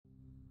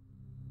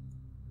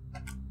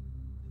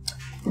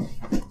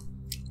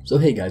So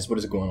hey guys, what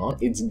is going on?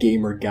 It's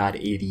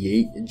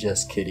GamerGod88.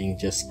 Just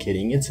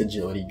kidding, it's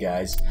Agility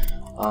guys.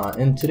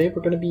 And today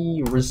we're going to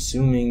be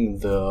resuming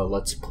the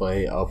Let's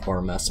Play of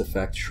our Mass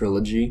Effect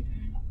Trilogy.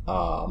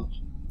 I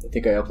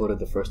think I uploaded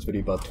the first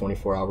video about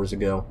 24 hours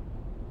ago,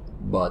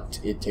 but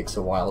it takes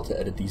a while to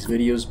edit these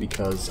videos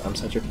because I'm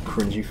such a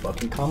cringy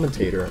fucking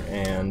commentator,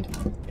 and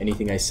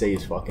anything I say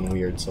is fucking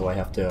weird, so I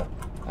have to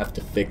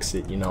fix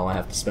it, you know. I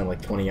have to spend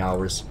like 20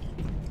 hours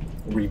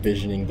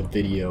revisioning the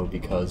video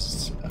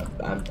because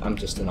I'm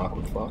just an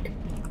awkward fuck.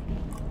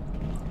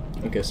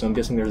 Okay, so I'm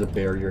guessing there's a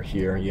barrier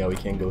here. Yeah, we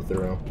can't go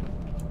through.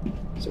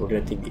 So we're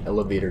gonna take the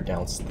elevator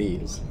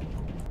downstairs.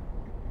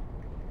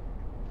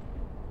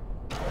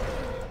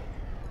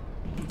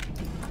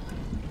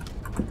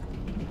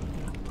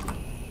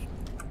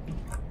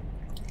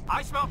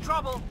 I smell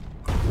trouble.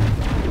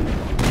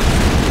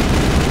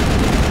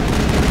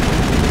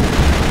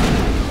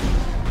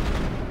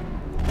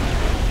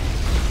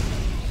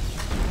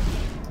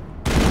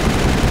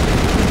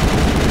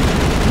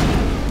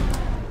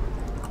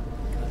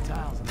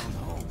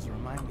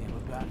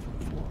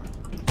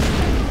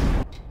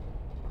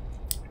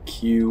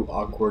 Cue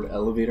awkward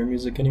elevator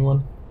music,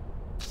 anyone?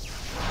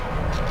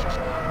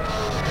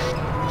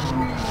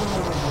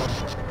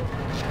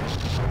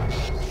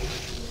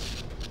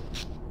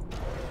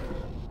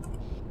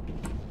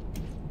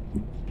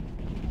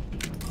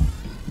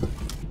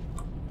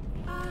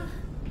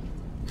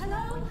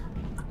 Hello?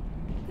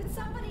 Could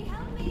somebody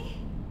help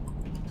me?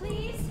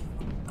 Please?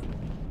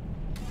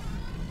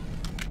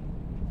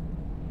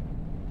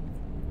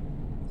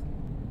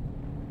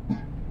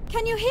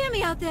 Can you hear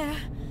me out there?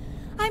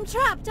 I'm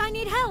trapped. I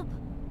need help.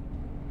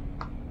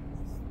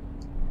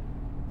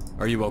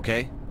 Are you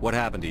okay? What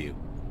happened to you?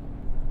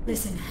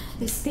 Listen,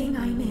 this thing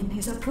I'm in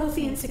is a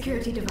Prothean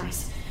security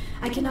device.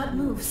 I cannot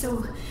move,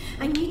 so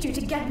I need you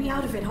to get me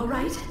out of it, all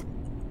right?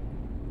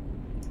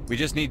 We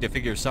just need to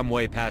figure some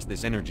way past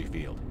this energy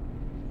field.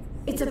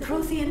 It's a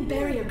Prothean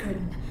barrier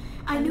curtain.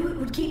 I knew it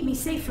would keep me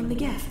safe from the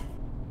Geth.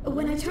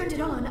 When I turned it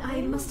on,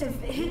 I must have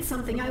hit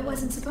something I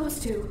wasn't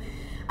supposed to.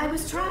 I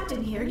was trapped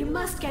in here. You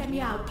must get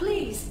me out,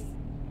 please.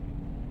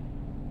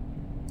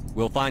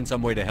 We'll find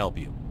some way to help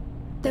you.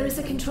 There is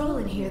a control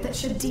in here that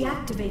should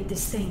deactivate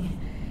this thing.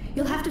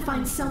 You'll have to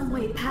find some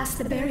way past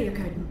the barrier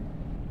curtain.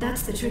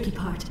 That's the tricky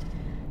part.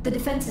 The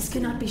defenses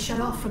cannot be shut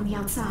off from the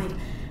outside.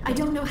 I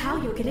don't know how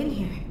you'll get in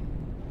here.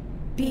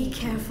 Be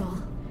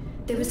careful.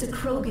 There is a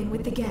Krogan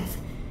with the Geth.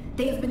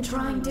 They have been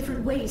trying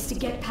different ways to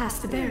get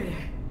past the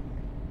barrier.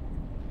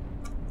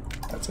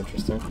 That's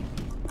interesting.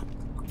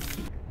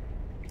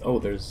 Oh,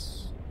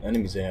 there's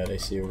enemies ahead, I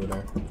see over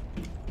there.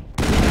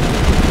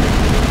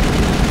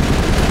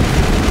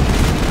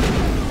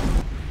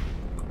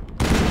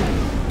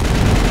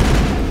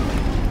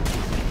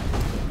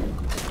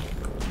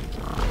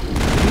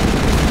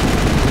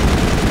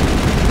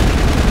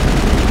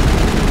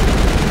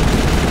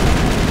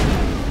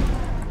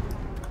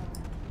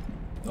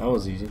 That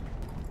was easy.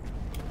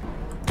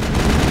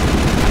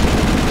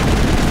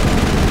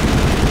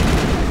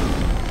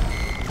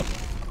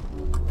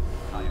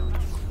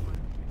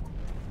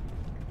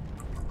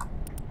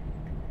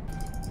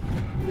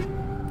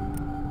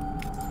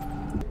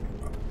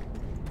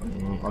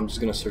 I'm just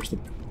gonna search the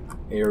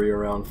area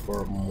around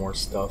for more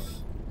stuff.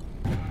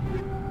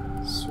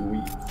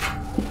 Sweet.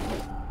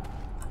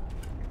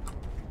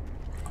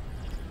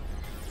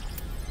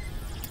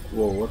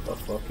 Whoa, what the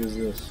fuck is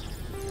this?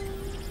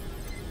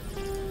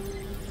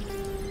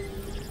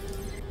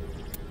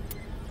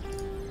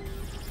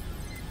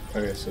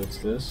 Okay, so it's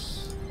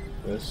this,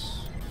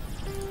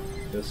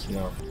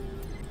 no.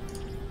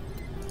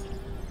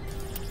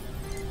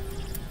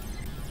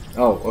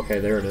 Oh, okay,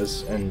 there it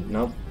is, and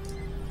nope.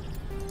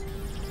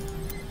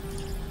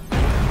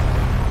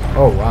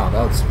 Oh wow,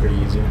 that was pretty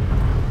easy.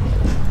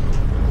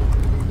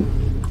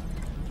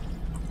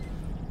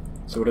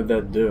 So what did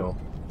that do?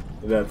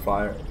 Did that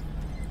fire?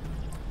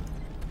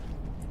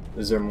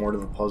 Is there more to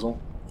the puzzle?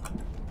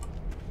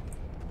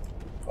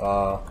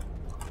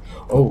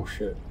 Oh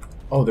shit.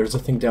 Oh, there's a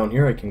thing down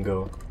here I can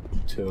go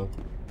to.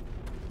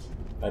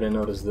 I didn't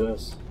notice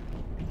this.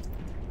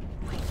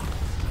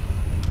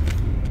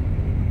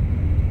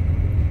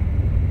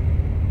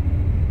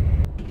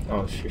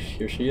 Oh,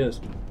 here she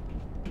is.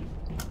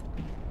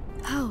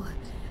 Oh,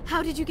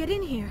 how did you get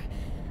in here?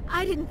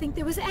 I didn't think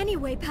there was any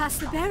way past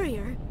the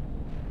barrier.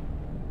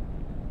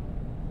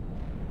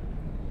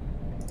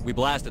 We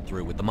blasted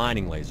through with the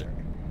mining laser.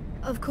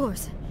 Of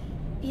course.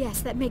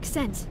 Yes, that makes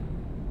sense.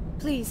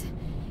 Please,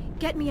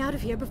 get me out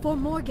of here before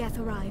more Geth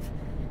arrive.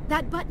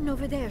 That button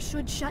over there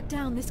should shut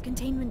down this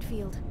containment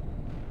field.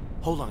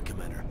 Hold on,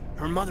 Commander.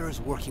 Her mother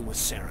is working with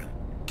Saren.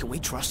 Can we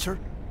trust her?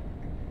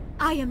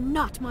 I am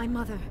not my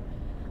mother.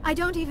 I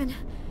don't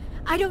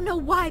know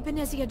why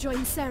Benezia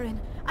joined Saren.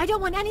 I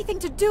don't want anything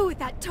to do with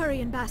that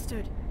Turian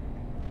bastard.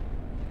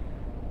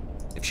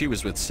 If she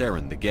was with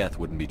Saren, the Geth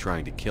wouldn't be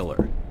trying to kill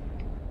her.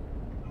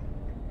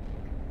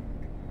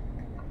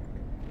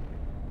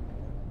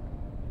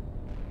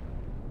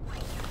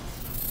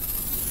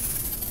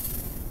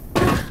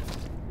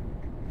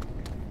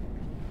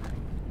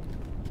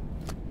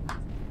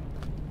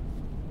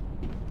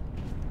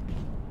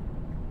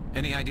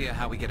 Any idea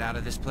how we get out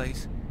of this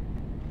place?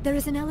 There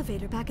is an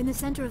elevator back in the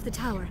center of the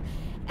tower.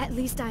 At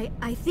least I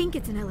think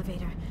it's an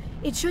elevator.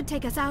 It should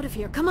take us out of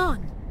here. Come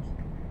on!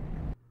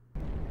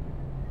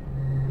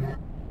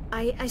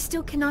 I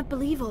still cannot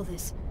believe all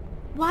this.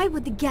 Why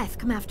would the Geth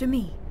come after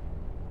me?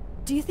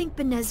 Do you think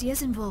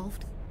Benezia's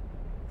involved?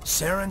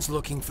 Saren's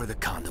looking for the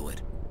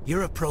conduit.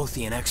 You're a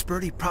Prothean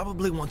expert. He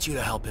probably wants you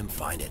to help him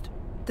find it.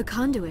 The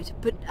conduit,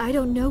 but I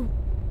don't know.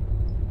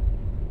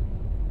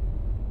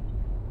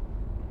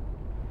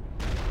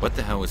 What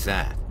the hell was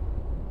that?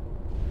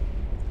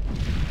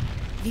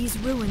 These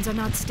ruins are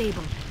not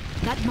stable.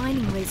 That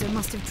mining laser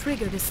must have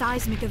triggered a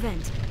seismic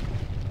event.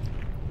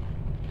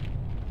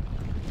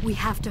 We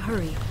have to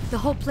hurry. The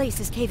whole place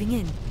is caving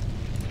in.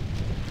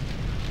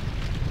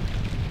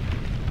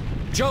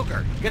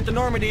 Joker, get the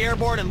Normandy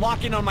airborne and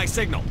lock in on my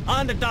signal.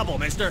 On to double,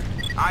 mister.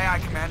 Aye,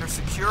 aye, Commander.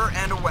 Secure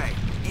and away.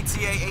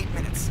 ETA 8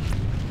 minutes.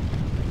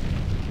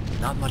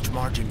 Not much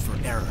margin for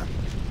error.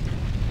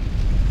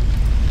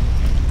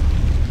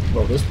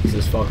 Bro, this piece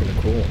is fucking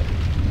cool.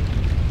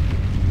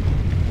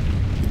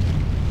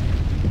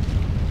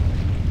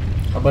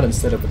 How about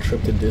instead of a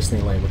trip to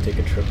Disneyland, we'll take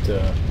a trip to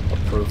a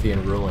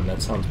Prothean ruin?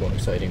 That sounds more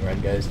exciting,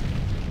 right, guys?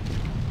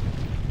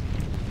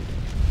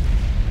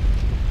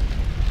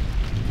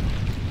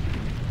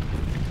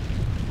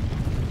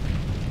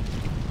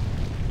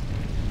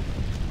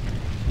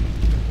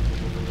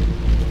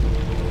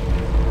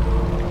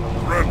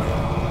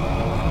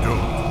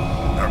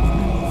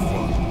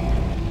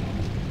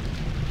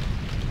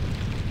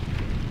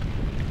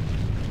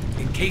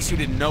 In case you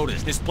didn't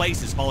notice, this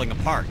place is falling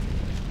apart.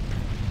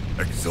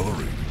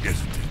 Exhilarating,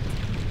 isn't it?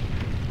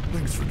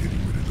 Thanks for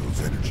getting rid of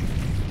those energy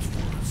fields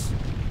for us.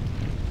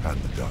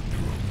 Hand the doctor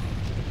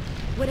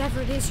over.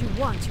 Whatever it is you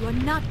want, you are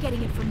not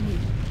getting it from me.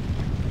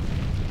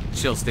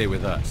 She'll stay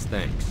with us,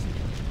 thanks.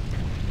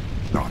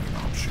 Not an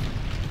option.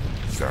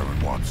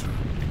 Saren wants her,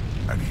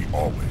 and he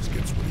always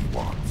gets what he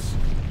wants.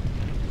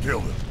 Kill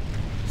him.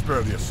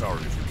 Spare the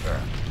Asari if you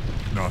can.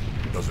 If not,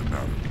 doesn't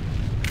matter.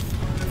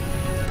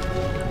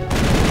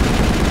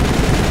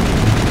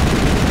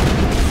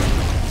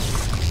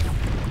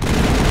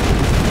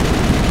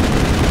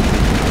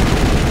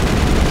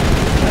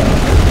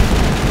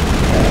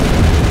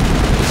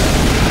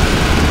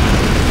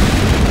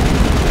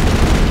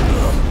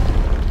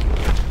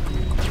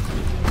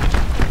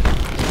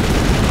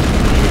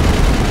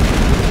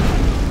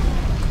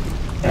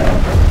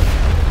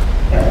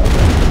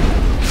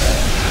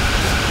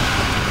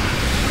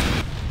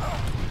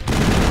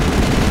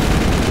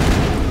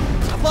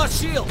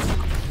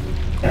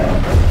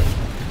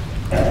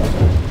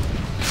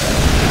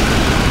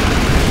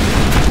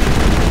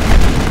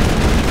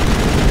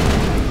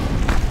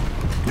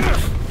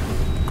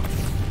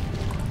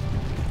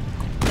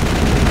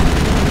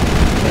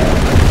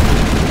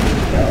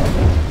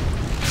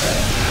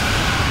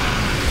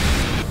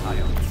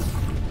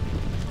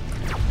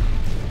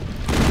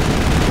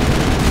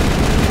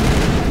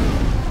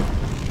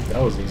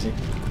 That was easy.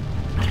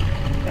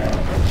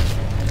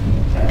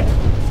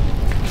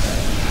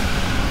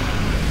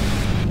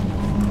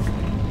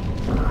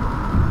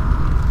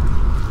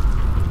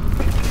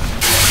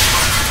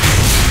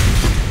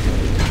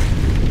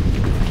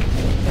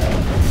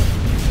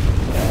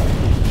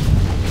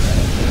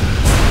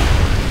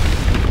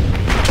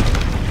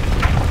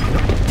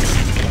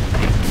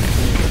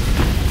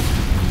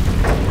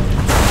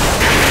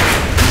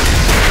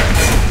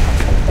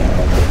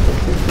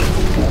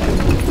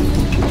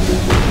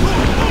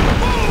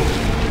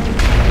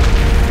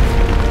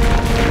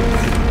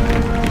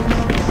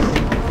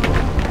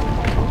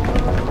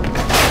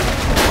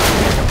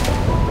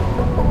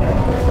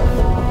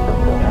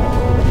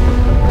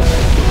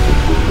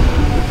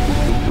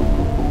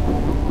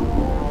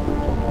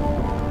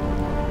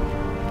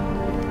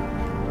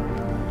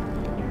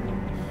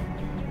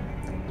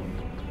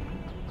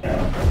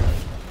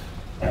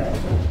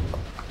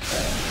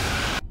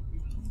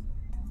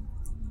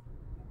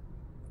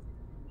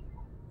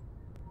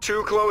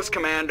 Too close,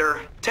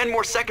 Commander. 10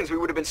 more seconds we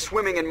would have been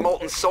swimming in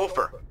molten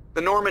sulfur. The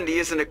Normandy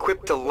isn't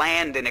equipped to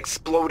land in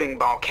exploding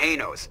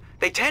volcanoes.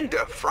 They tend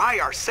to fry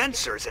our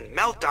sensors and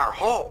melt our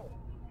hull.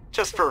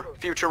 Just for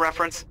future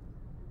reference.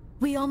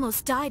 We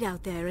almost died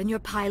out there, and your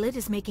pilot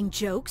is making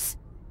jokes?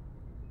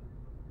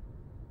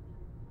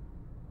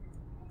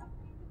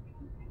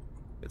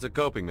 It's a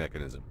coping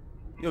mechanism.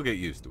 You'll get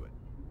used to it.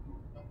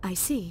 I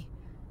see.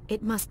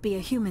 It must be a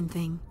human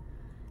thing.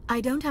 I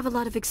don't have a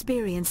lot of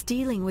experience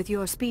dealing with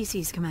your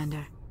species,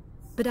 Commander.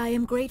 But I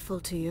am grateful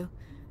to you.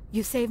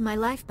 You saved my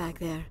life back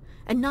there,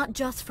 and not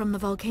just from the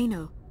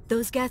volcano.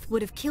 Those Geth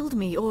would have killed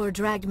me or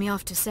dragged me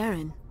off to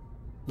Saren.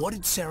 What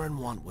did Saren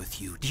want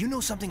with you? Do you know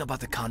something about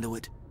the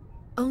conduit?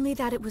 Only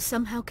that it was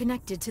somehow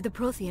connected to the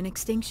Prothean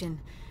extinction.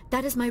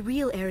 That is my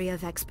real area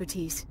of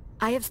expertise.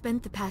 I have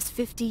spent the past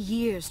 50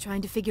 years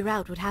trying to figure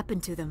out what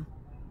happened to them.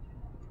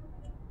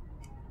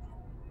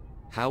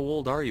 How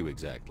old are you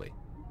exactly?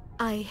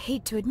 I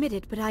hate to admit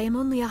it, but I am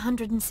only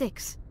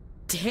 106.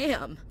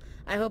 Damn!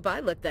 I hope I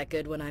look that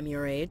good when I'm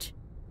your age.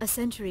 A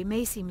century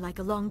may seem like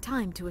a long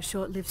time to a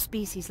short-lived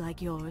species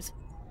like yours,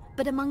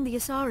 but among the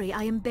Asari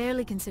I am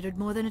barely considered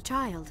more than a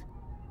child.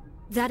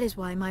 That is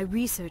why my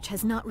research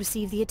has not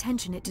received the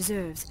attention it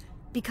deserves.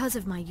 Because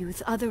of my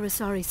youth, other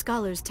Asari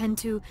scholars tend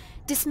to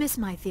dismiss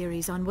my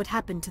theories on what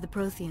happened to the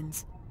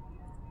Protheans.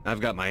 I've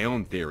got my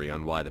own theory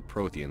on why the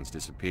Protheans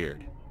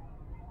disappeared.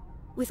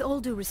 With all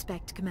due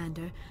respect,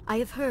 Commander, I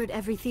have heard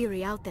every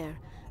theory out there.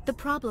 The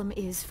problem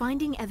is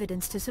finding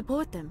evidence to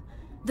support them.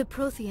 The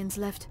Protheans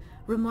left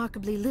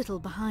remarkably little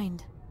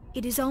behind.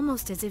 It is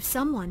almost as if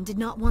someone did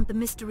not want the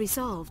mystery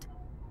solved.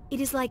 It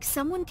is like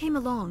someone came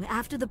along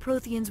after the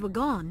Protheans were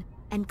gone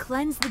and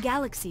cleansed the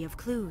galaxy of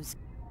clues.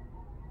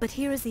 But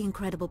here is the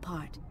incredible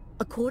part.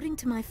 According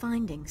to my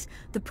findings,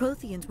 the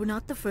Protheans were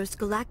not the first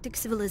galactic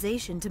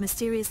civilization to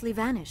mysteriously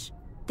vanish.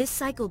 This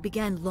cycle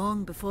began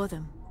long before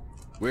them.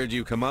 Where'd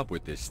you come up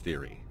with this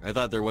theory? I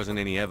thought there wasn't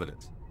any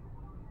evidence.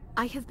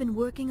 I have been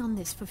working on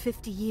this for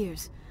 50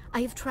 years.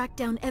 I have tracked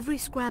down every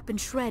scrap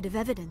and shred of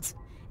evidence.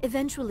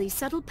 Eventually,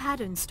 subtle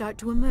patterns start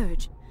to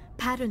emerge,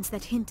 patterns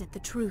that hint at the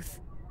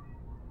truth.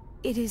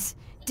 It is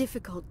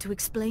difficult to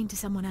explain to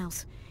someone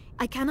else.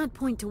 I cannot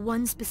point to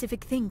one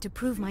specific thing to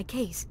prove my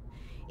case.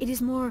 It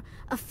is more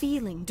a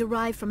feeling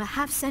derived from a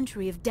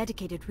half-century of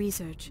dedicated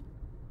research.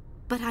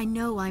 But I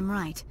know I'm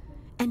right,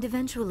 and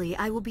eventually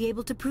I will be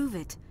able to prove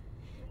it.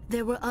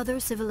 There were other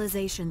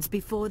civilizations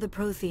before the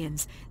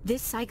Protheans.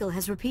 This cycle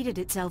has repeated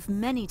itself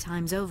many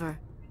times over.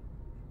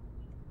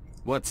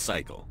 What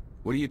cycle?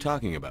 What are you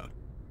talking about?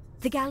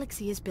 The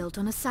galaxy is built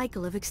on a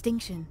cycle of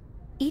extinction.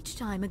 Each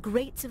time a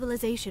great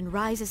civilization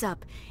rises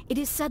up, it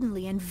is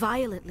suddenly and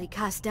violently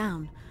cast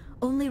down.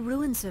 Only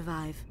ruins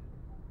survive.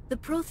 The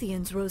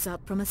Protheans rose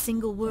up from a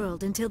single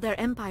world until their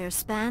empire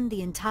spanned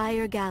the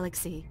entire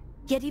galaxy.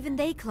 Yet even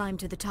they climbed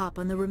to the top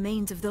on the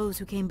remains of those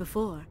who came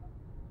before.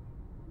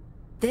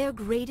 Their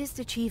greatest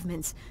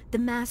achievements, the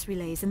mass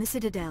relays and the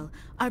Citadel,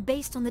 are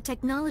based on the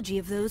technology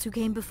of those who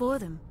came before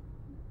them.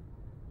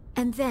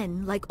 And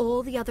then, like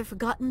all the other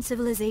forgotten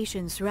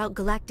civilizations throughout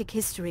galactic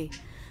history,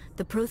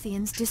 the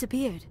Protheans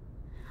disappeared.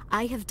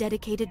 I have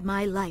dedicated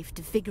my life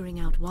to figuring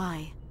out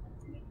why.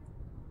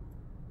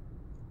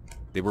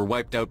 They were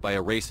wiped out by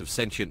a race of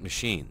sentient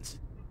machines.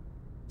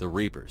 The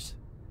Reapers.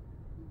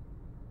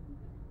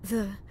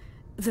 The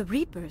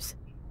Reapers?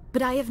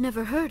 But I have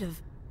never heard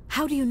of...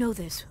 How do you know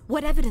this?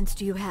 What evidence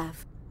do you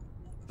have?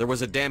 There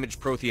was a damaged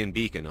Prothean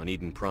beacon on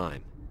Eden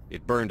Prime.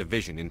 It burned a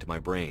vision into my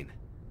brain.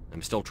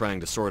 I'm still trying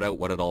to sort out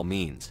what it all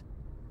means.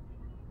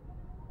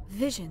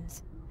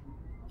 Visions?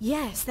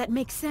 Yes, that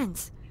makes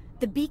sense.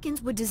 The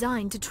beacons were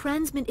designed to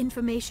transmit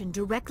information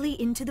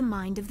directly into the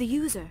mind of the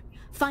user.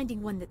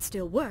 Finding one that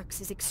still works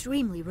is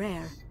extremely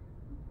rare.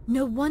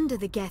 No wonder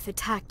the Geth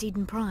attacked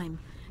Eden Prime.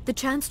 The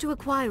chance to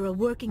acquire a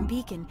working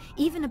beacon,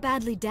 even a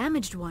badly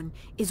damaged one,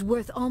 is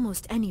worth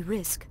almost any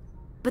risk.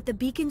 But the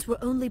beacons were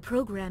only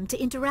programmed to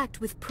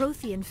interact with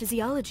Prothean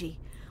physiology.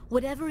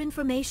 Whatever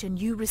information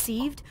you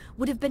received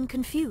would have been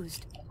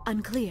confused,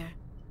 unclear.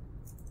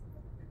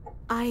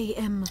 I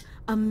am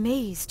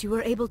amazed you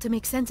were able to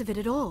make sense of it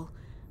at all.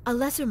 A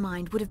lesser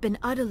mind would have been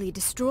utterly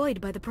destroyed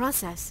by the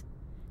process.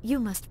 You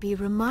must be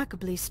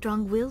remarkably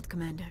strong-willed,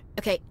 Commander.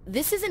 Okay,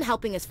 this isn't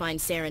helping us find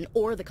Saren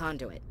or the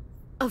conduit.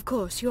 Of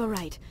course, you're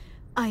right.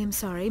 I am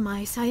sorry,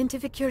 my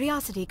scientific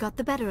curiosity got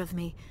the better of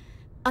me.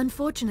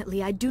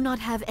 Unfortunately, I do not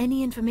have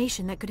any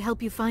information that could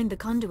help you find the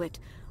conduit,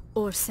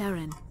 or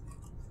Saren.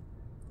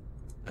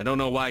 I don't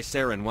know why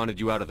Saren wanted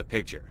you out of the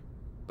picture,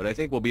 but I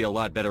think we'll be a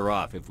lot better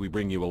off if we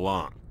bring you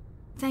along.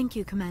 Thank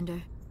you,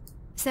 Commander.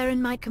 Saren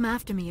might come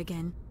after me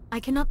again. I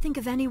cannot think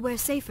of anywhere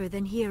safer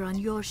than here on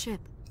your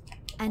ship.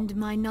 And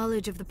my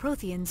knowledge of the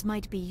Protheans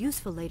might be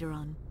useful later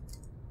on.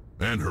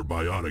 And her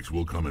biotics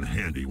will come in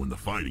handy when the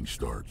fighting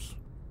starts.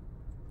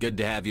 Good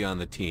to have you on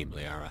the team,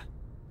 Liara.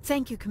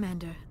 Thank you,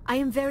 Commander. I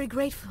am very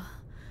grateful.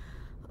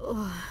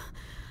 Oh,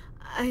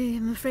 I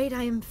am afraid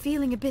I am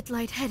feeling a bit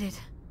lightheaded.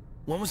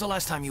 When was the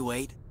last time you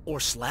ate?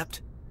 Or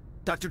slept?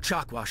 Dr.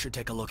 Chakwa should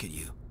take a look at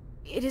you.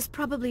 It is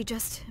probably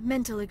just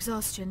mental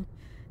exhaustion,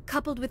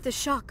 coupled with the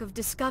shock of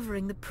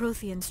discovering the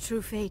Protheans'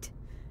 true fate.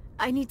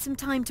 I need some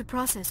time to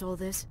process all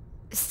this.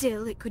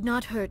 Still, it could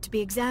not hurt to be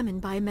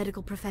examined by a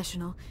medical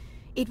professional.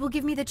 It will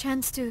give me the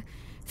chance to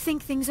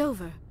think things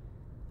over.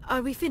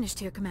 Are we finished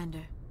here,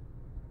 Commander?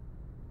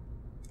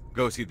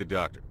 Go see the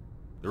doctor.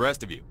 The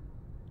rest of you,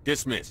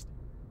 dismissed.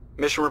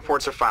 Mission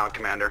reports are filed,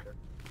 Commander.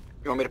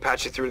 You want me to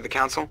patch you through to the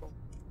Council?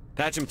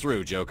 Patch him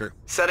through, Joker.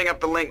 Setting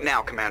up the link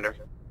now, Commander.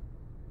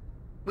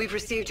 We've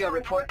received your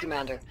report,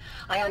 Commander.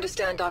 I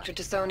understand Dr.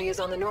 Tassoni is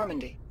on the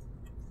Normandy.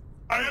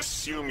 I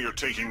assume you're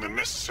taking the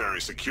necessary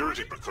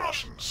security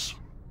precautions.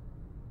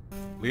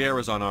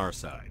 Liara's on our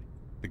side.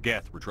 The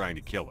Geth were trying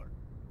to kill her.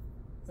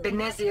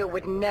 Benezia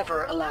would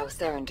never allow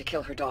Saren to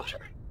kill her daughter.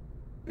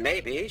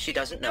 Maybe she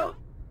doesn't know.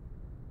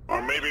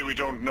 Or maybe we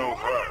don't know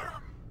her.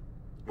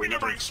 We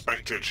never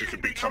expected she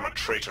could become a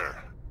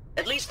traitor.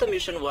 At least the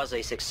mission was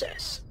a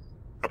success.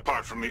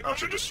 Apart from the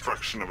utter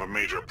destruction of a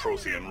major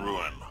Prothean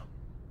ruin.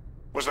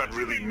 Was that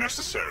really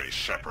necessary,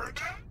 Shepard?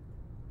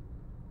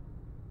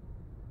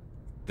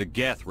 The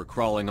Geth were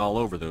crawling all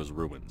over those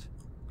ruins.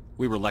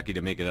 We were lucky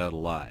to make it out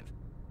alive.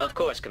 Of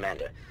course,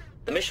 Commander.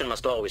 The mission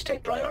must always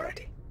take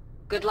priority.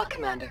 Good luck,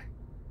 Commander.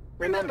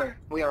 Remember,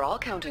 we are all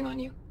counting on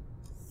you.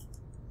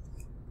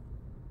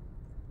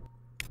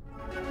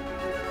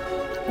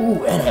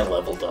 Ooh, and I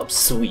leveled up.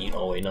 Sweet.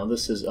 Oh wait, no,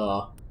 this is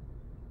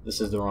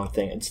the wrong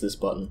thing. It's this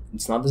button.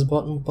 It's not this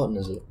button. What button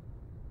is it?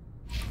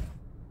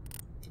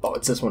 Oh,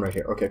 it's this one right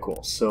here. Okay,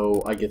 cool.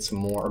 So I get some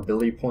more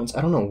ability points.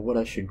 I don't know what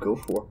I should go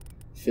for.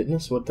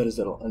 Fitness? What that is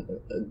that?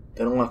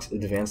 That unlocks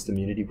advanced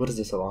immunity. What does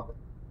this unlock?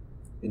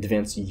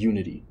 Advanced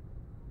unity.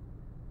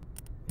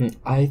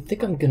 I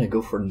think I'm gonna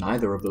go for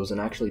neither of those and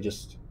actually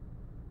just...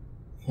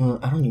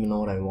 I don't even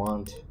know what I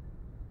want.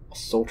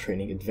 Soul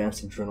training,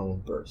 advanced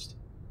adrenaline burst.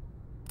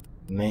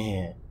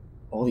 Man,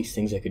 all these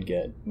things I could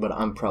get, but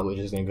I'm probably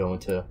just gonna go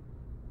into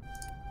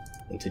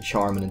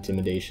charm and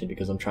intimidation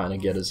because I'm trying to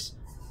get as...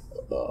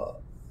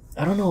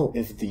 I don't know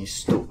if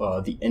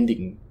the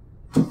ending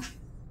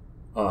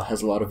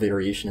has a lot of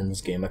variation in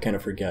this game. I kind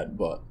of forget,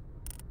 but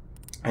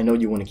I know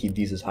you want to keep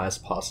these as high as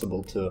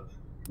possible to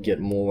get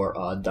more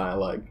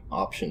dialogue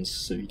options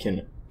so you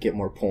can get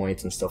more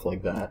points and stuff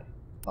like that.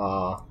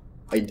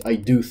 I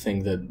do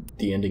think that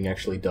the ending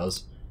actually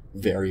does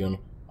vary on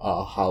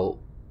how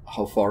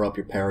far up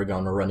your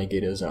Paragon or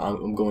Renegade is, and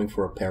I'm going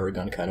for a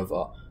Paragon kind of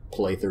a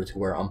playthrough to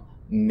where I'm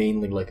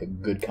mainly like a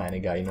good kind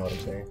of guy, you know what I'm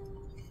saying?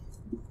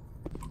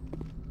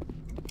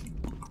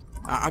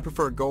 I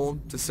prefer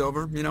gold to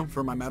silver, you know,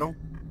 for my medal.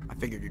 I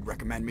figured you'd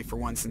recommend me for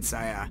one since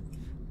I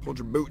pulled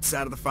your boots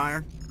out of the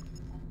fire.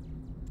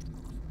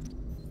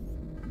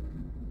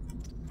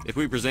 If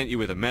we present you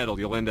with a medal,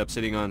 you'll end up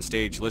sitting on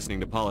stage listening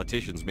to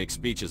politicians make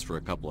speeches for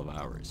a couple of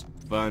hours.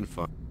 Fun.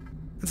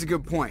 That's a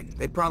good point.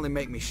 They'd probably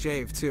make me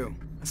shave, too.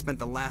 I spent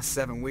the last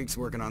 7 weeks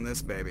working on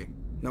this baby.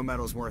 No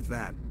medal's worth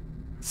that.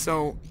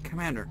 So,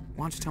 Commander,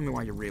 why don't you tell me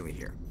why you're really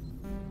here?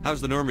 How's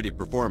the Normandy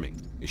performing?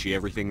 Is she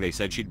everything they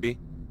said she'd be?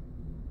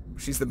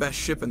 She's the best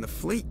ship in the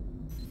fleet,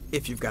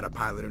 if you've got a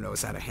pilot who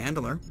knows how to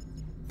handle her.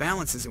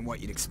 Balance isn't what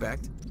you'd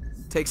expect.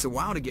 Takes a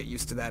while to get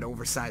used to that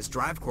oversized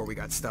drive core we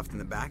got stuffed in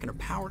the back, and her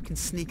power can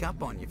sneak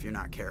up on you if you're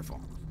not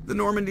careful. The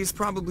Normandy's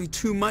probably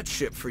too much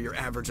ship for your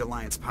average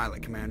Alliance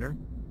pilot, Commander.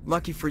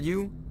 Lucky for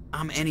you,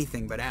 I'm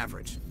anything but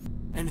average.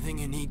 Anything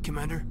you need,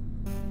 Commander?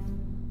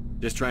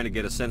 Just trying to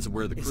get a sense of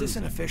where the Is crew's this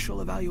an at.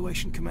 official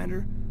evaluation,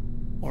 Commander?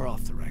 Or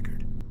off the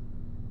record?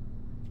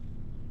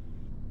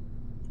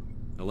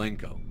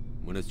 Alenko,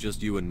 when it's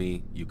just you and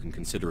me, you can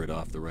consider it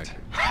off the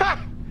record.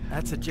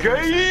 That's a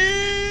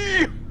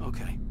generous...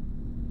 Okay.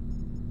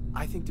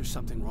 I think there's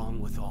something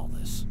wrong with all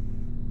this.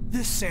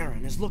 This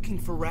Saren is looking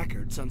for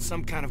records on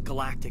some kind of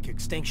galactic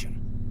extinction,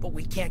 but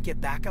we can't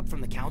get backup from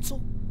the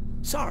Council?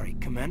 Sorry,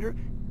 Commander.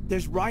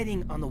 There's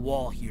writing on the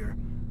wall here,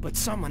 but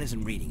someone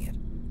isn't reading it.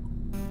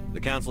 The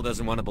Council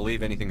doesn't want to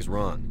believe anything's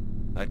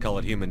wrong. I'd call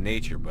it human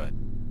nature, but...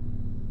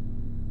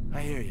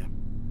 I hear you.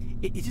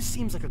 It just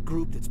seems like a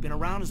group that's been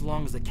around as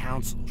long as the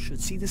Council should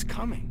see this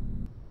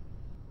coming.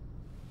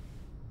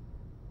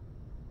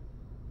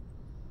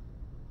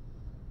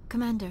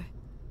 Commander,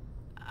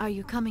 are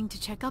you coming to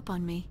check up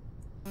on me?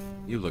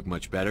 You look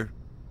much better.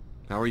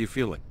 How are you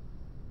feeling?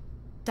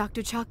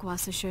 Dr.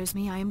 Chakwas assures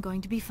me I am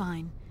going to be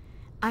fine.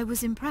 I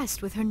was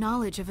impressed with her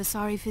knowledge of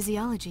Asari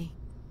physiology.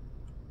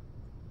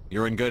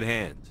 You're in good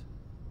hands.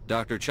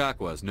 Dr.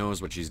 Chakwas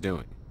knows what she's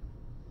doing.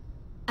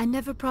 I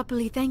never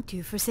properly thanked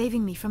you for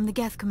saving me from the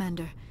Geth,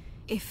 Commander.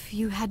 If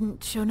you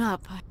hadn't shown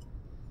up,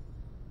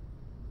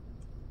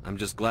 I'm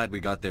just glad we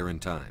got there in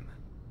time.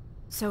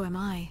 So am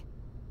I.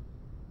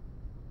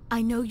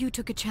 I know you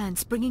took a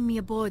chance bringing me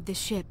aboard this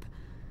ship.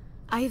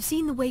 I have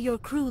seen the way your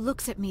crew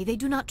looks at me. They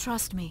do not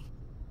trust me.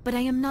 But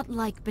I am not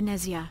like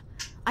Benezia.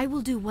 I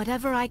will do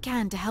whatever I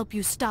can to help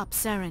you stop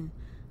Saren.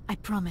 I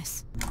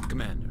promise.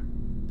 Commander,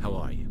 how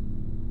are you?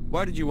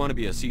 Why did you want to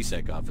be a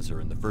CSEC officer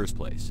in the first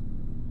place?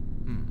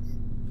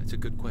 That's a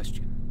good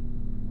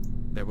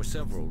question. There were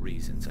several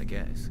reasons, I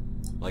guess.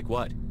 Like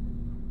what?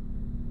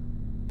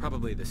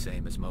 Probably the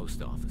same as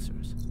most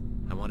officers.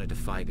 I wanted to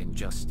fight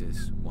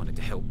injustice, wanted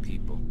to help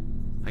people.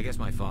 I guess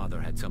my father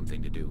had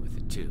something to do with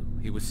it too.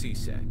 He was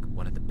CSEC,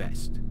 one of the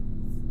best.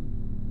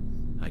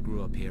 I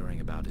grew up hearing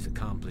about his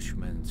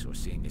accomplishments or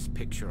seeing his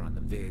picture on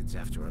the vids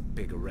after a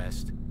big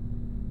arrest.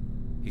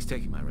 He's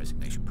taking my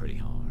resignation pretty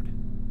hard.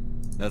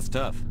 That's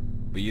tough,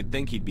 but you'd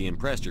think he'd be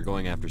impressed you're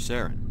going after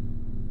Saren.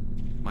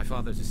 My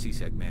father's a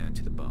CSEC man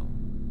to the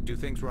bone. Do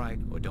things right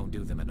or don't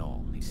do them at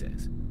all, he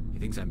says. He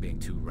thinks I'm being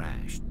too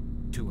rash,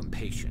 too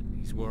impatient.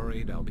 He's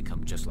worried I'll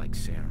become just like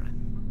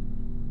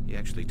Saren. He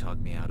actually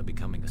talked me out of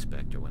becoming a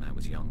Spectre when I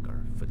was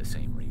younger, for the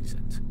same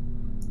reasons.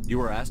 You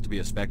were asked to be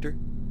a Spectre?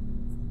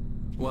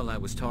 Well, I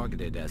was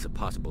targeted as a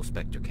possible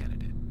Spectre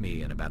candidate,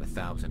 me and about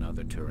 1,000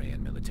 other Turian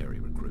military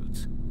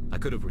recruits. I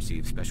could have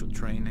received special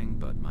training,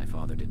 but my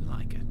father didn't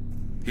like it.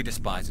 He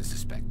despises the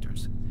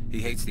Spectres. He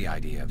hates the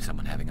idea of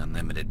someone having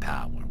unlimited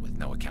power with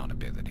no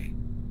accountability.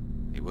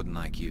 He wouldn't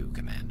like you,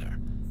 Commander.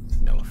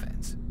 No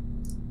offense.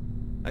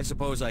 I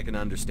suppose I can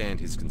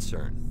understand his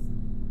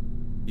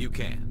concern. You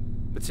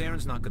can. But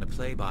Saren's not gonna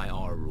play by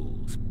our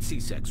rules,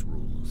 C-Sec's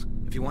rules.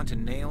 If you want to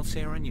nail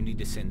Saren, you need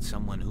to send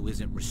someone who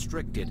isn't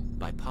restricted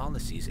by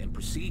policies and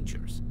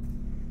procedures.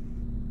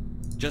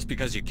 Just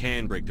because you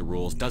can break the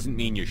rules doesn't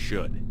mean you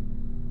should.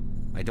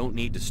 I don't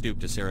need to stoop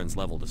to Saren's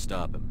level to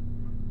stop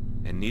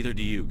him. And neither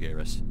do you,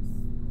 Garrus.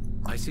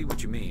 I see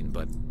what you mean,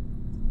 but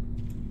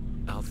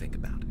I'll think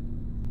about it.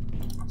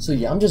 So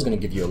yeah, I'm just going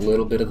to give you a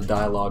little bit of the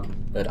dialogue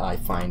that I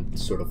find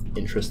sort of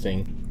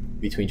interesting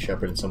between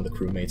Shepard and some of the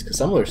crewmates, because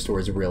some of their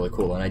stories are really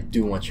cool, and I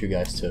do want you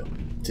guys to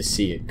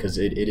see it, because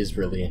it is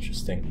really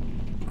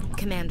interesting.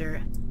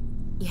 Commander,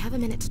 you have a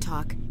minute to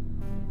talk?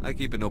 I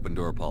keep an open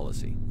door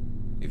policy.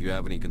 If you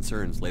have any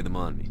concerns, lay them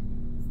on me.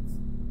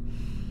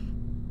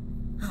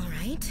 All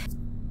right.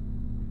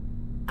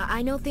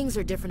 I know things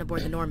are different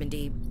aboard the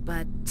Normandy,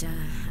 but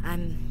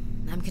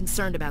I'm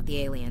concerned about the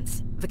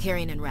aliens,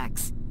 Vicarian and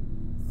Rex.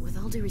 With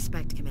all due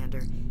respect,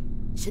 Commander,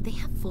 should they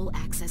have full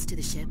access to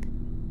the ship?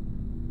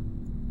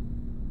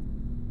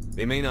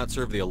 They may not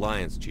serve the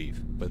Alliance,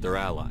 Chief, but they're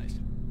allies.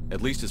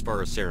 At least as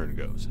far as Saren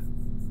goes.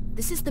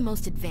 This is the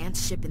most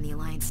advanced ship in the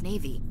Alliance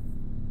Navy.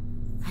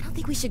 I don't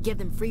think we should give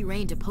them free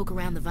rein to poke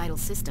around the vital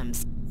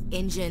systems.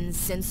 Engines,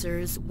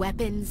 sensors,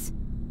 weapons.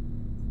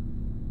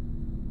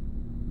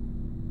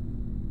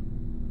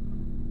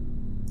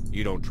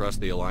 You don't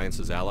trust the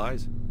Alliance's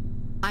allies?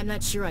 I'm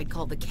not sure I'd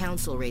call the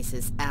Council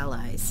races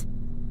allies.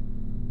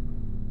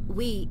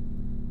 We,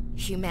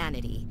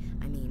 humanity,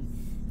 I mean,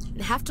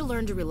 have to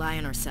learn to rely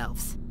on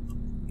ourselves.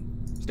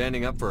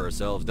 Standing up for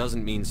ourselves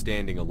doesn't mean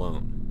standing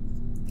alone.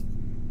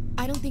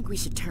 I don't think we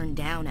should turn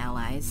down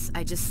allies.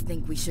 I just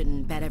think we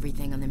shouldn't bet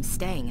everything on them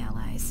staying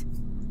allies.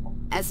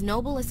 As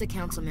noble as the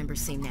Council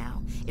members seem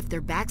now, if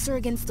their backs are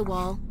against the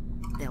wall,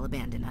 they'll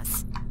abandon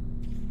us.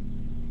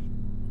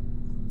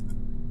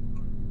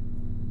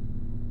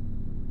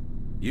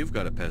 You've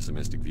got a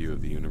pessimistic view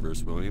of the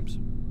universe, Williams.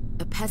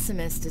 A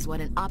pessimist is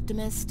what an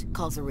optimist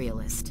calls a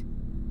realist.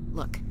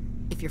 Look,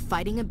 if you're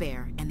fighting a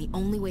bear and the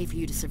only way for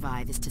you to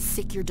survive is to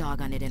sick your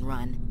dog on it and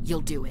run, you'll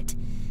do it.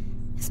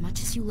 As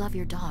much as you love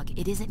your dog,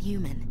 it isn't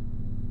human.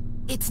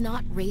 It's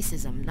not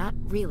racism, not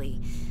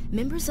really.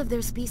 Members of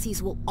their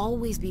species will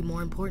always be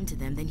more important to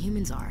them than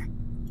humans are.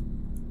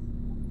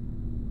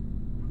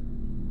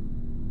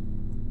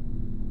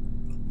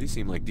 These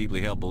seem like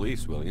deeply held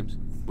beliefs, Williams.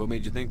 What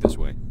made you think this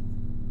way?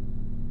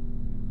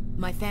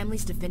 My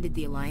family's defended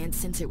the Alliance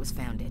since it was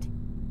founded.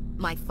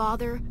 My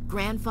father,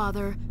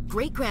 grandfather,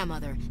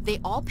 great-grandmother, they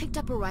all picked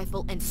up a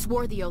rifle and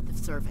swore the oath of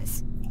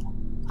service.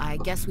 I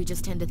guess we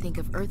just tend to think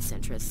of Earth's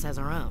interests as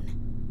our own.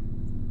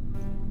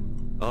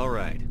 All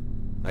right.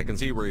 I can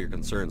see where your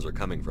concerns are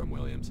coming from,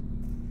 Williams.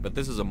 But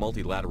this is a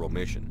multilateral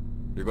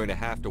mission. You're going to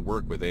have to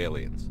work with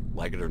aliens,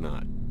 like it or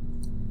not.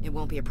 It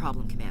won't be a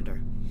problem,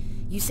 Commander.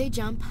 You say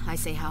jump, I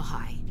say how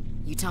high.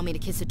 You tell me to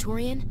kiss a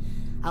Turian,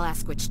 I'll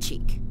ask which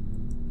cheek.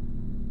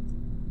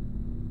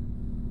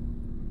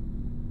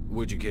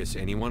 Would you kiss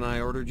anyone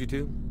I ordered you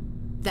to?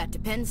 That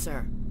depends,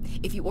 sir.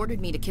 If you ordered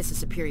me to kiss a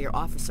superior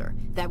officer,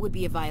 that would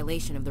be a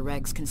violation of the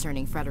regs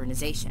concerning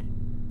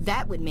fraternization.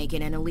 That would make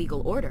it an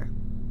illegal order.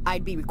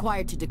 I'd be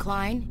required to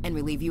decline and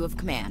relieve you of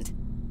command.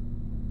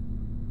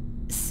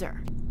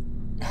 Sir.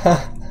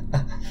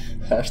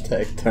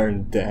 Hashtag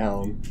turned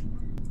down.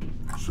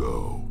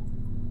 So,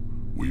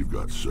 we've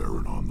got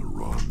Saren on the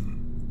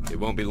run. It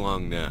won't be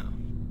long now.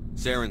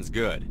 Saren's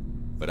good,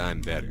 but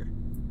I'm better.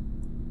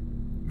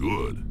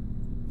 Good.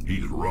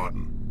 He's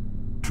rotten.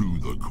 To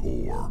the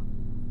core.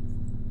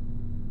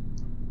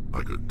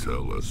 I could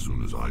tell as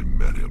soon as I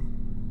met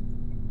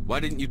him. Why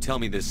didn't you tell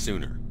me this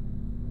sooner?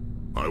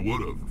 I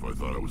would've if I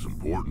thought it was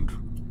important.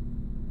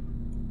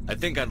 I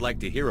think I'd like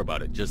to hear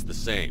about it just the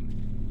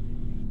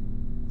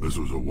same. This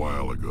was a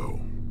while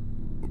ago.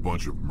 A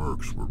bunch of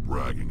mercs were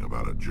bragging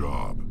about a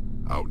job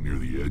out near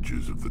the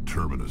edges of the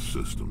Terminus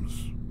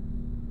systems.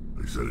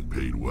 They said it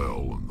paid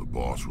well and the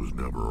boss was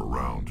never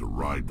around to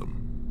ride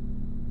them.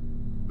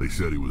 They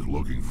said he was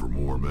looking for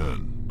more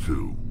men,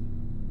 too.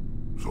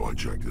 So I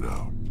checked it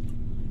out.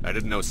 I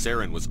didn't know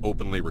Saren was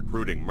openly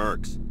recruiting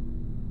mercs.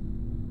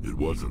 It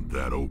wasn't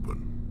that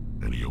open,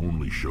 and he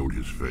only showed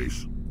his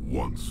face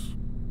once.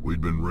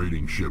 We'd been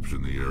raiding ships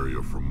in the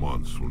area for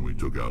months when we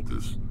took out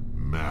this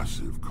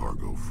massive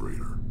cargo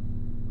freighter.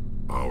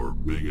 Our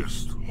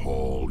biggest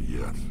haul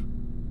yet.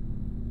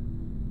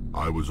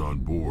 I was on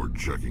board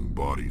checking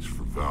bodies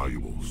for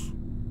valuables,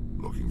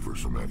 looking for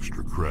some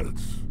extra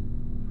credits.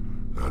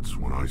 That's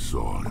when I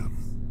saw him.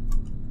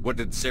 What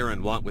did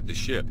Saren want with the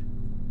ship?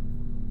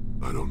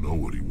 I don't know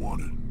what he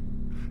wanted.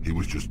 He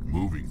was just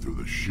moving through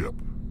the ship,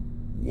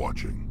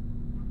 watching.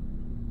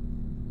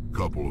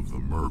 Couple of the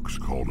mercs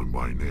called him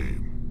by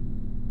name,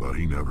 but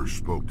he never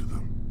spoke to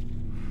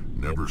them.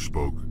 Never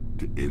spoke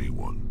to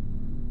anyone.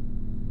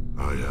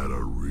 I had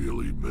a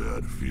really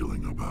bad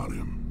feeling about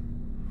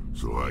him,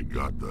 so I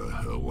got the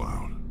hell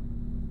out.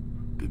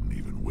 Didn't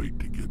even wait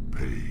to get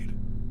paid.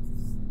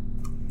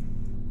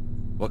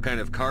 What kind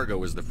of cargo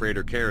was the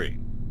freighter carrying?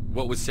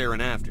 What was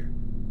Saren after?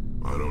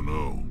 I don't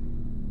know.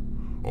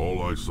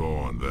 All I saw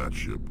on that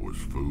ship was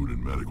food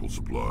and medical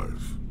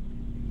supplies.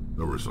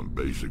 There were some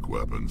basic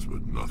weapons,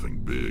 but nothing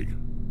big.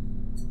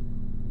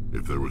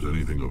 If there was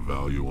anything of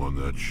value on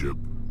that ship,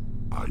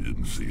 I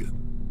didn't see it.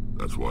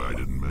 That's why I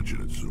didn't mention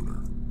it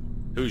sooner.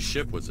 Whose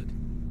ship was it?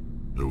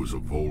 There was a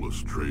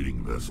Volus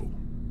trading vessel.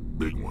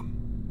 Big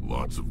one.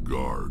 Lots of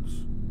guards.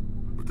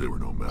 But they were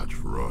no match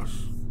for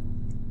us.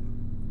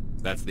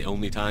 That's the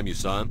only time you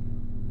saw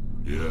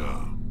him?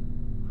 Yeah.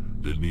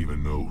 Didn't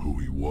even know who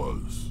he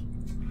was.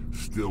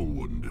 Still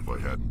wouldn't if I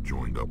hadn't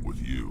joined up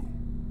with you.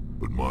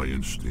 But my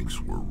instincts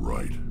were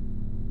right.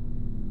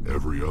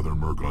 Every other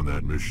merc on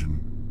that mission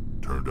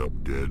turned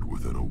up dead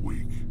within a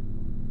week.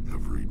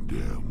 Every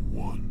damn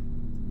one.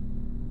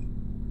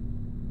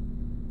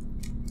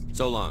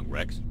 So long,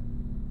 Rex.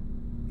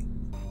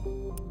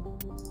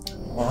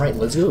 Alright,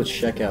 let's go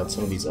check out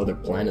some of these other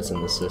planets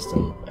in the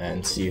system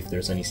and see if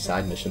there's any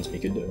side missions we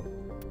could do.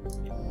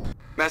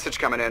 Message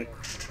coming in.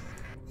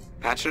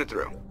 Patching it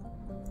through.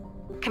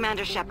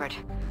 Commander Shepard,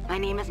 my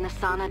name is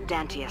Nasana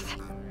Dantius.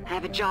 I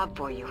have a job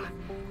for you.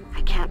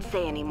 I can't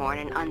say any more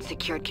in an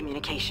unsecured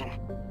communication.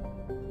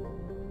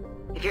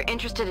 If you're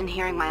interested in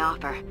hearing my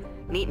offer,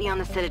 meet me on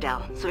the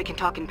Citadel so we can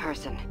talk in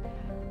person.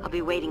 I'll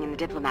be waiting in the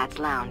Diplomat's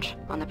Lounge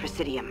on the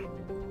Presidium.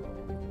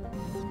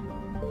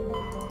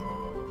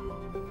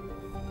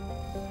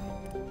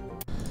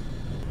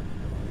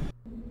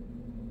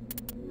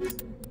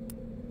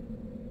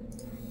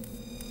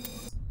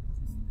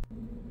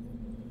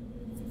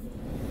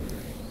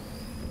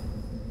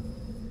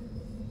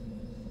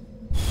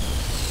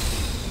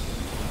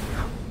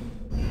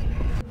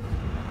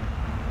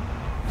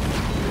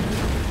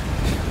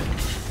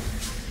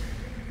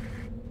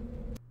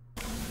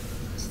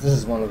 This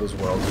is one of those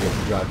worlds you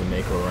have to drive the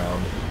Mako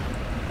around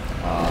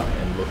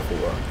and look for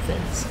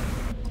things.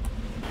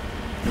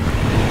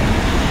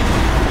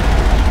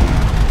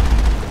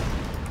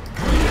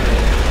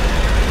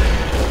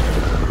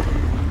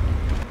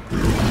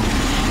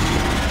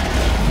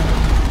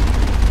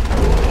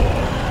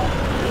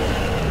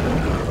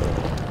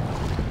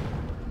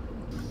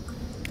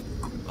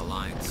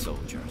 Alliance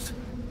soldiers.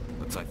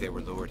 Looks like they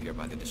were lured here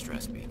by the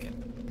distress beacon.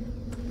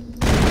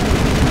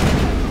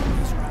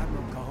 These are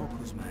Admiral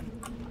Kahoku's men.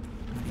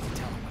 I need to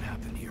tell him what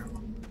happened here.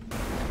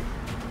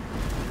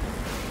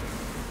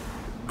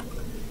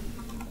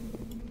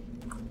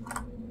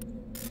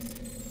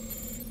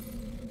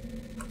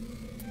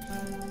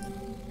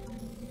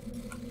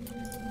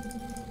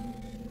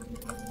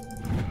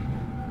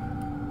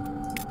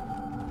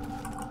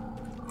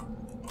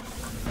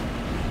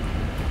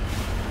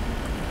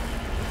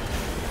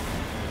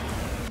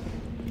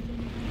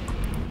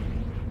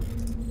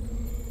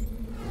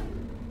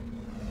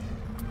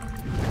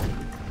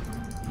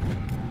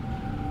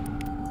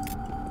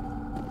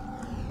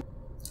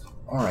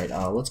 Alright,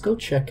 let's go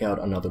check out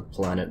another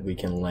planet we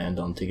can land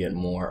on to get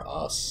more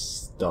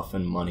stuff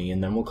and money,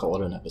 and then we'll call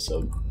it an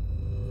episode.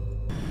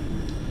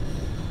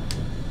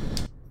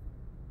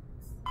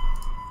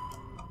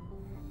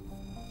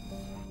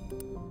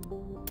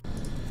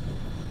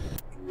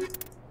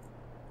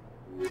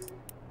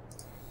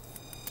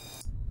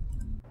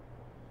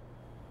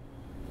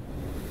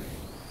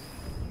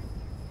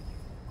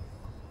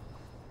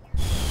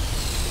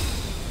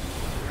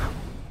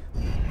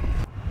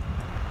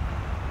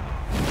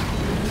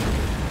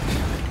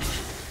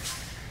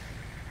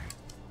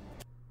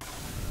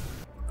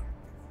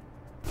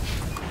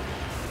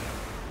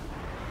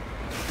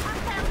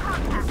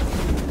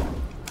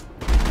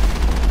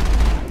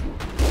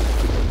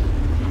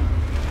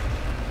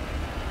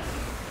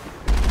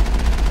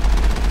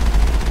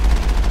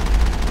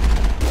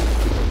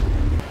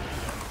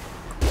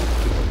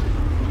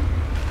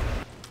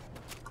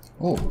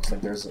 Oh, looks like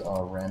there's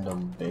a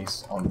random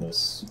base on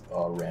this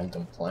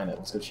random planet.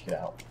 Let's go check it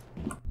out.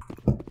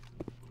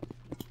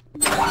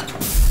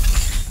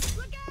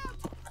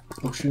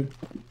 Oh shoot.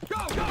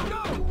 Go, go,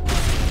 go!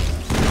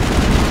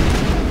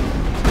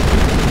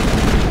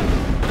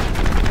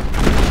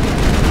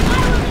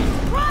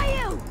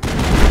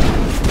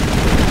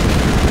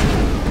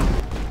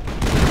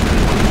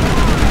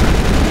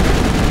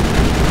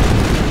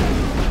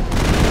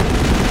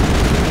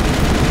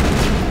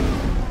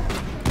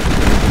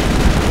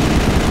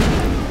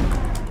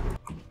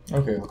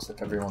 Okay, looks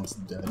like everyone's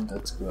dead.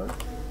 That's good.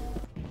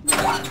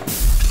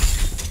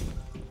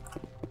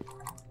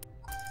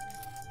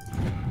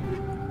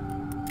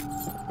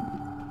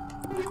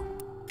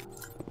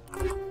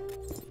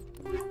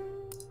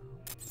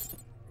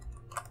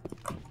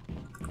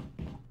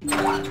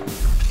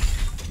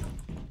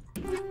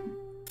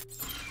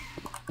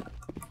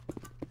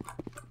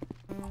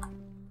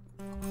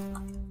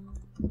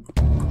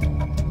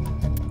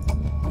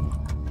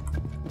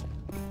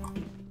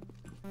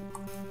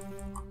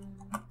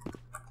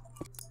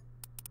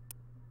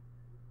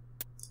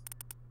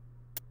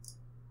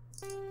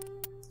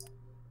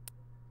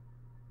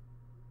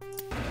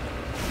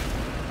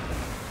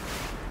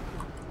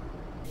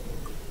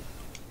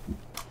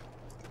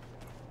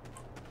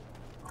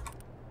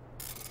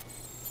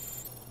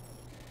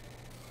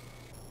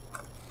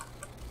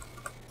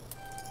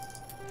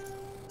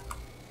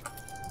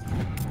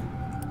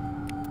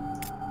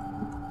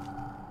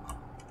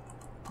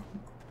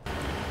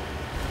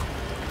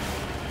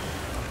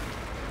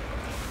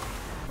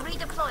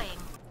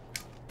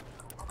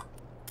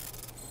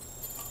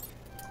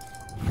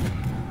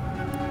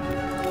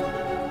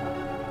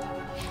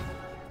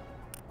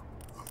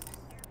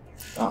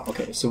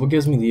 Okay, so what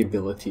gives me the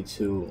ability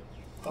to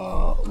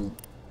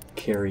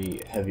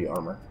carry heavy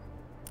armor?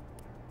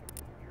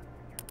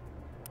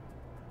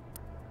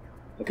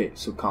 Okay,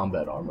 so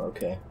combat armor,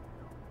 okay.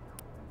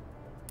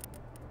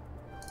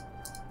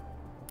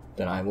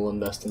 Then I will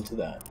invest into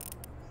that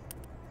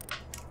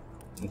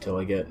until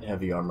I get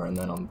heavy armor, and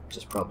then I'm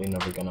just probably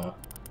never gonna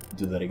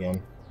do that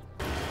again.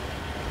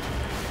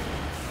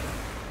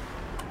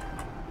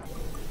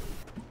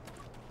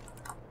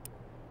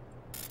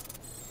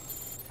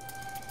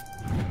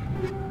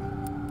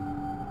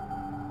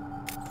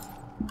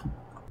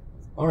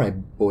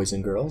 Alright, boys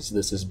and girls,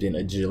 this has been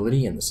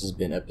Agility, and this has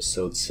been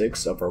episode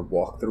 6 of our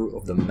walkthrough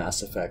of the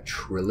Mass Effect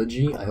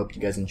Trilogy. I hope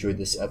you guys enjoyed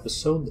this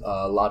episode.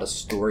 A lot of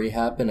story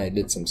happened. I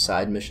did some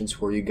side missions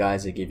for you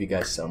guys. I gave you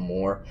guys some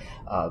more.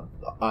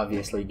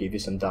 Obviously, gave you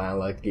some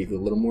dialogue, gave you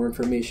a little more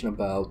information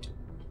about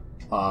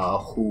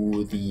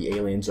who the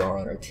aliens are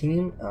on our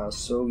team.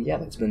 So yeah,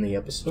 that's been the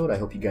episode. I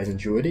hope you guys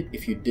enjoyed it.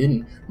 If you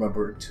didn't,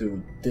 remember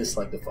to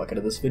dislike the fuck out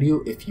of this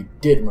video. If you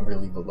did, remember to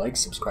leave a like,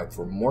 subscribe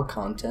for more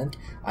content.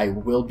 I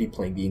will be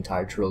playing the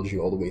entire trilogy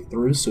all the way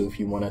through, so if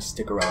you want to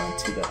stick around and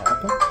see that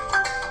happen,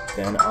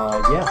 then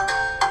yeah.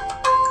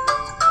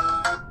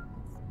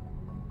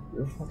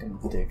 You're a fucking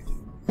dick, dude.